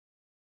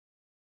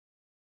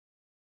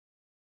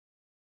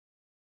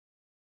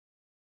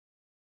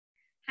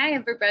Hi,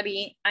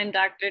 everybody. I'm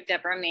Dr.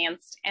 Deborah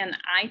Manst, and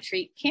I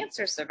treat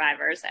cancer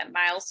survivors at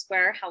Miles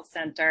Square Health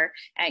Center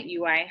at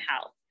UI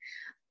Health.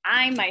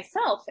 I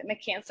myself am a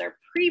cancer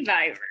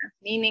previvor,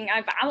 meaning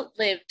I've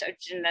outlived a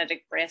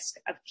genetic risk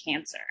of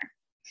cancer.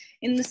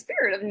 In the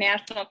spirit of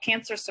National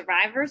Cancer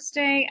Survivors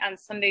Day on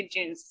Sunday,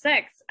 June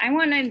 6th, I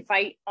want to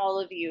invite all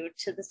of you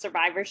to the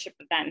survivorship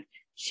event,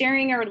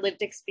 sharing our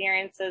lived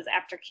experiences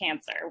after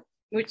cancer,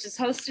 which is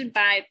hosted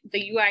by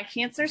the UI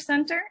Cancer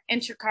Center and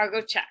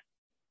ChicagoCHEC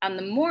on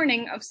the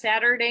morning of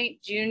Saturday,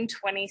 June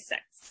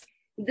 26th.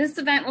 This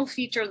event will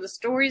feature the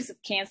stories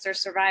of cancer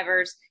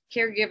survivors,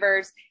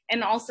 caregivers,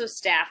 and also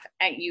staff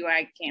at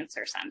UI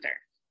Cancer Center.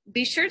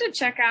 Be sure to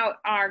check out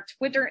our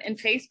Twitter and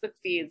Facebook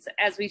feeds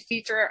as we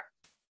feature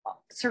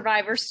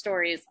survivor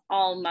stories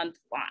all month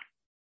long.